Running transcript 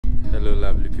Hello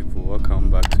lovely people, welcome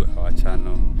back to our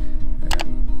channel.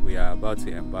 We are about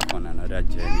to embark on another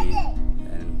journey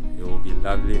and it will be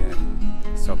lovely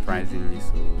and surprisingly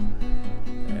so.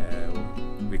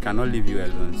 We cannot leave you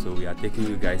alone, so we are taking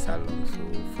you guys along,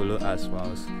 so follow us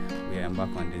whilst we embark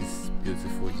on this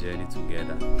beautiful journey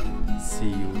together. See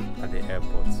you at the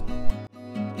airport.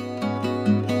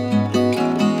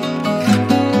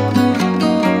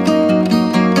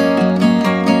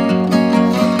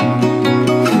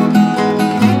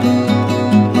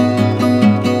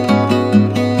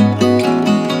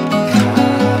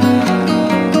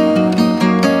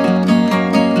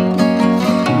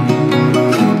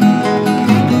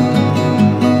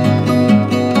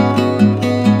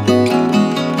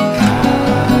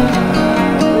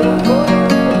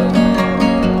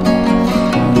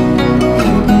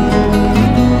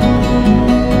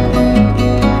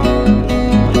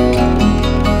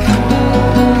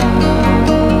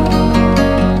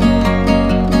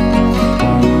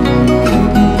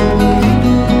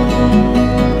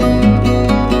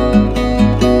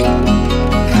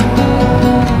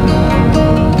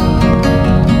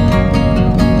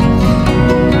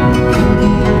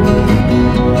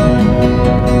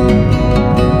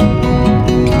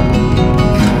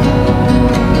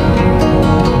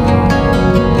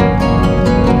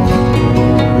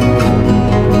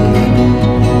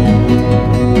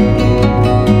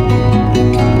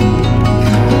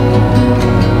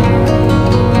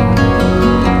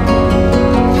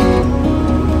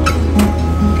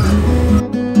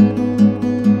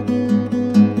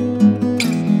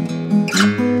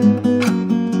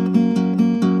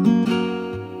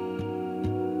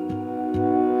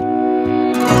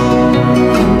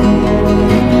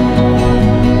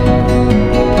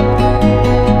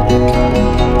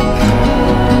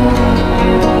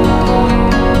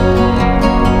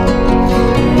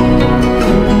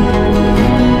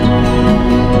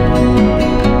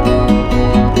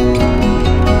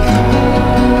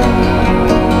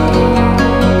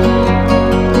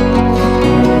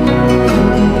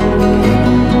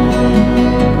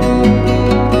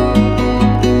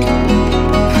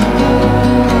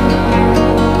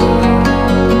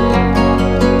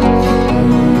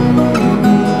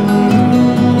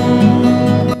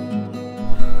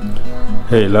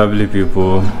 Hey lovely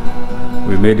people,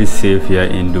 we made it safe here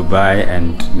in Dubai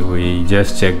and we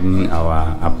just checked in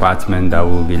our apartment that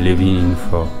we'll be living in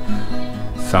for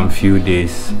some few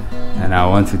days, and I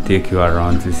want to take you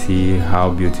around to see how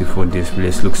beautiful this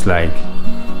place looks like.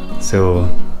 So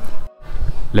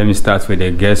let me start with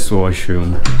the guest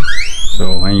washroom.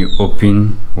 So when you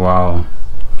open, wow,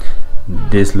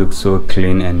 this looks so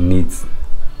clean and neat,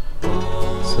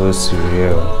 so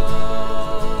surreal.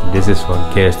 This is for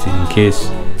guests. In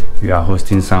case you are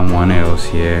hosting someone else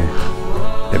here,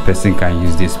 the person can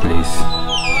use this place.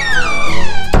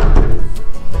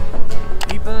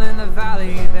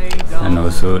 And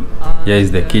also here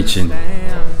is the kitchen.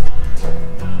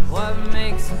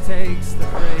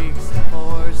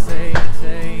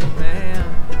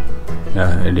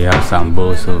 They have some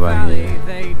bowls over here,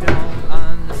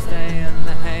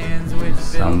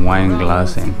 some wine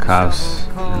glass and cups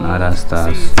and other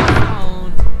stuff.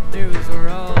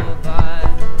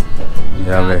 You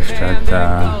have extractor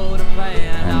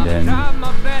and then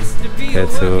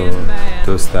kettle,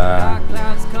 toaster,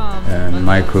 and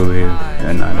microwave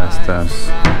and other stuffs.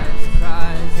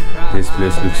 This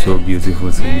place looks so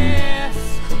beautiful to me.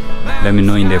 Let me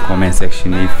know in the comment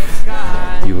section if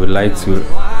you would like to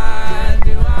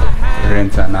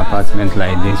rent an apartment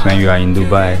like this when you are in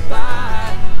Dubai.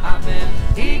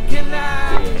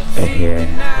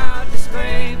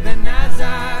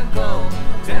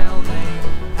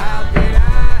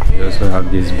 We also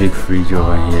have this big fridge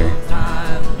over here.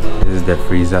 This is the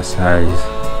freezer size,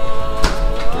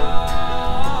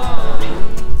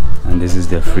 and this is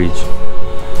the fridge.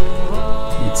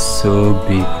 It's so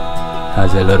big,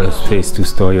 has a lot of space to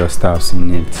store your stuffs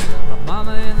in it.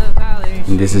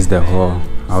 And this is the hall.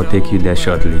 I'll take you there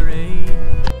shortly.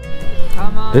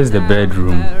 This is the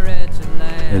bedroom.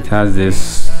 It has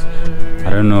this, I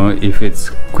don't know if it's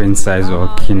queen size or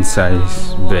king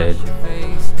size bed,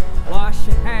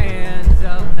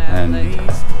 and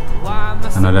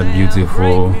another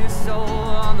beautiful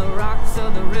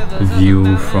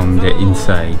view from the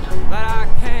inside.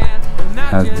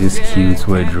 Has this cute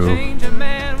wardrobe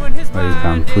where you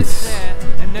can put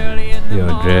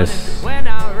your dress,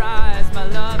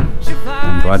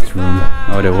 and bathroom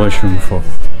or the washroom for.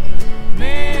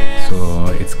 So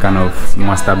it's kind of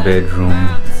master bedroom.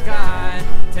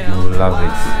 You will love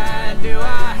it.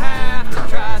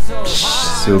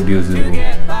 So beautiful.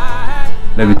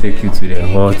 Let me take you to the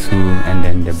hall too, and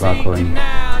then the balcony.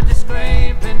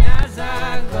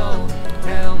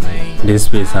 This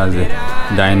space has the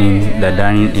dining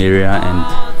area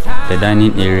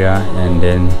and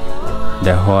then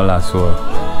the hall as well.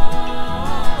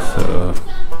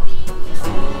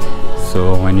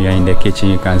 So when you are in the kitchen,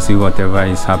 you can see whatever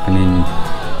is happening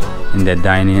in the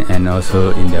dining and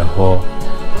also in the hall.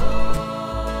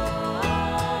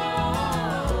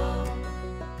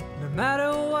 No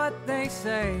matter what they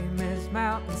say, Miss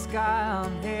Mountain Sky,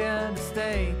 I'm here to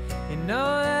stay. You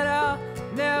know that I'll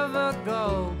never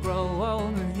go, grow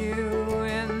old with you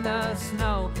in the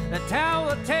snow. The town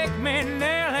will take me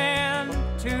nail and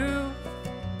tooth.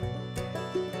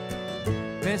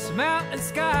 Miss Mountain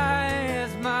Sky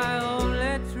is my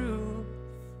only truth.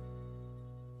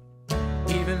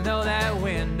 Even though that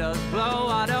wind does blow,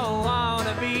 I don't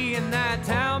wanna be in that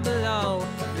town below.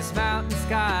 This mountain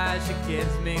sky, she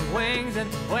gives me wings, and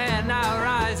when I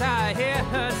rise I hear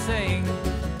her sing.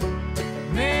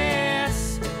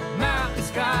 Miss Mountain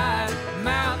Sky,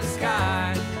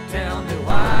 tell me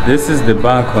why. This is the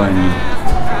balcony,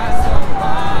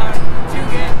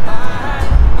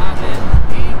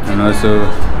 and also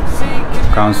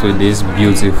comes with this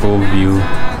beautiful view.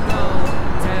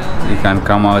 You can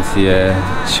come out here,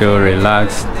 chill,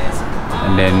 relax,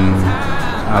 and then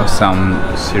have some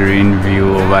serene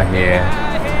view over here.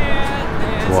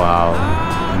 Wow,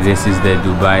 this is the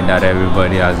Dubai that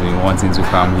everybody has been wanting to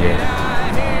come here.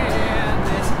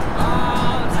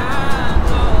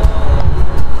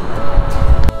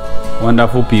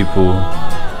 Wonderful people.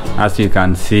 As you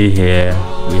can see here,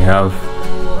 we have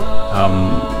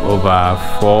over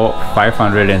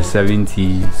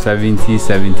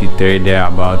 573 there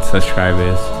about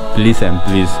subscribers. Please and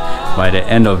please, by the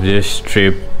end of this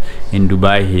trip in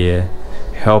Dubai here,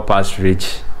 help us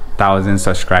reach 1,000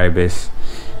 subscribers,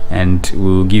 and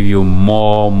we'll give you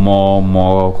more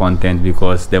content,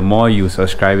 because the more you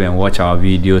subscribe and watch our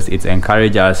videos, it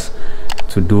encourages us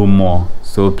to do more.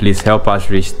 So please help us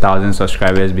reach 1,000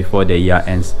 subscribers before the year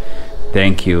ends.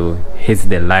 Thank you. Hit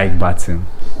the like button,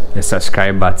 the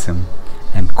subscribe button,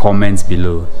 and comments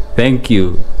below. Thank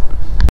you.